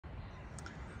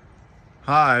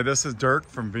Hi, this is Dirk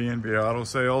from B&B Auto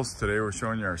Sales. Today we're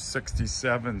showing you our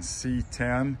 67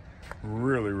 C10.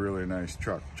 Really nice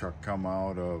truck. Truck come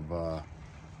out of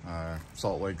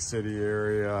Salt Lake City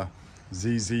area.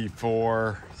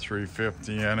 ZZ4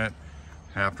 350 in it.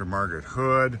 Aftermarket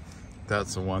hood.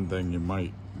 That's the one thing you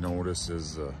might notice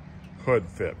is the hood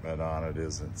fitment on it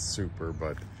isn't super,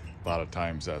 but a lot of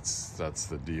times that's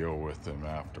the deal with them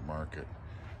aftermarket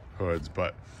hoods.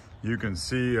 But you can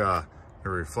see the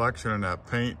reflection in that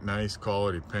paint, nice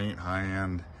quality paint,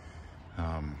 high-end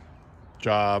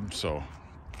job. So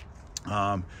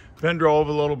been drove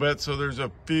a little bit, so there's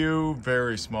a few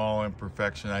very small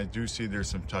imperfections. I do see there's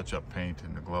some touch-up paint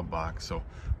in the glove box, so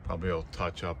probably I'll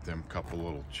touch up them couple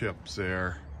little chips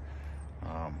there.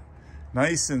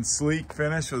 Nice and sleek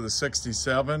finish with the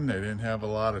 67. They didn't have a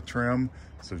lot of trim,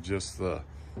 so just the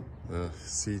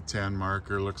C10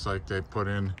 marker. Looks like they put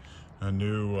in a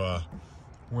new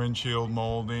windshield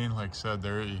molding. Like I said,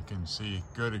 there you can see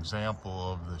good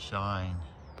example of the shine,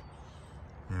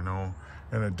 you know.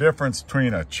 And the difference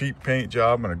between a cheap paint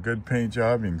job and a good paint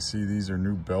job, you can see these are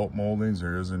new belt moldings.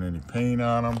 There isn't any paint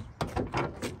on them.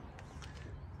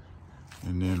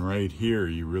 And then right here,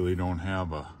 you really don't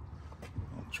have a,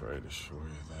 I'll try to show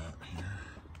you that here.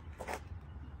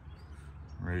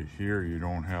 Right here, you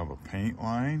don't have a paint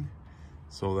line.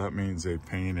 So that means they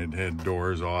had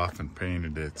doors off and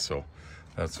painted it. So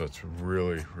that's what's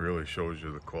really shows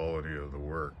you the quality of the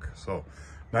work. So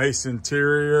nice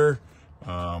interior,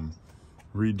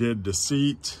 redid the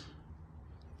seat,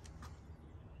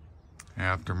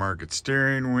 aftermarket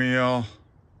steering wheel,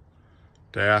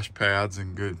 dash pads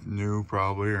in good, new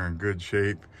probably, are in good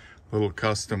shape. Little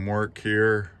custom work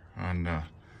here on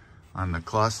the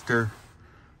cluster.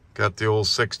 Got the old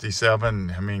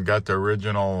 67, got the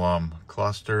original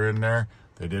cluster in there.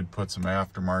 They did put some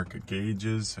aftermarket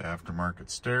gauges, aftermarket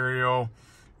stereo,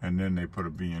 and then they put a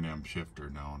B&M shifter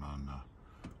down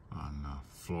on the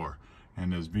floor.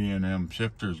 And as B&M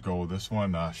shifters go, this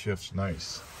one shifts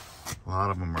nice. A lot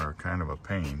of them are kind of a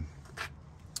pain.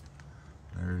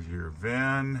 There's your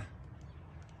VIN,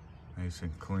 nice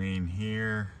and clean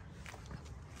here.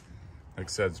 Like I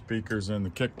said, speakers in the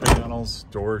kick panels,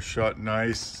 doors shut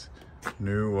nice.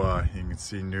 New, you can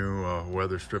see new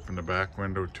weather strip in the back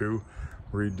window too.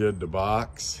 Redid the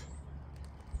box.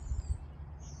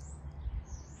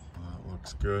 That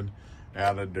looks good.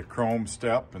 Added the chrome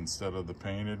step instead of the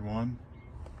painted one.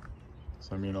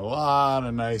 So a lot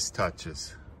of nice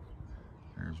touches.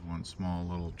 There's one small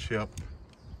little chip.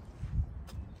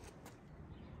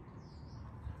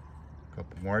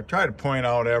 Couple more. I try to point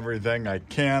out everything I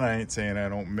can. I ain't saying I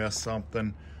don't miss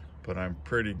something, but I'm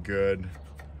pretty good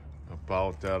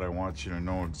about that. I want you to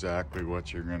know exactly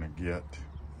what you're gonna get.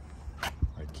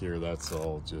 Like here, that's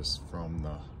all just from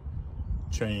the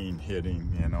chain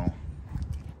hitting, you know.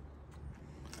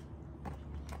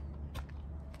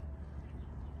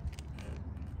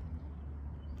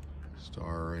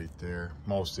 Star right there.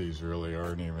 Most of these really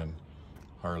aren't even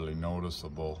hardly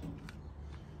noticeable.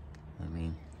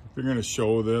 If you're gonna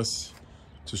show this,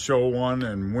 to show one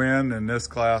and win in this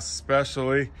class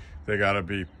especially, they gotta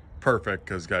be perfect,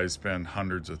 because guys spend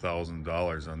hundreds of thousands of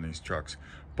dollars on these trucks.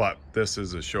 But this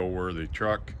is a show-worthy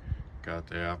truck. Got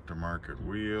the aftermarket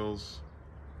wheels.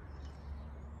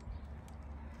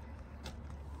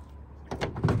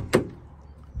 You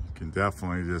can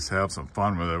definitely just have some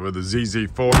fun with it. With the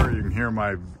ZZ4, you can hear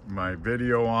my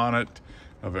video on it,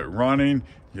 of it running.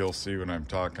 You'll see what I'm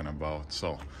talking about.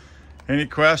 So, any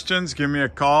questions, give me a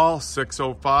call,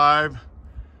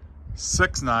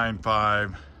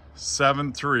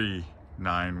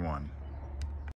 605-695-7391.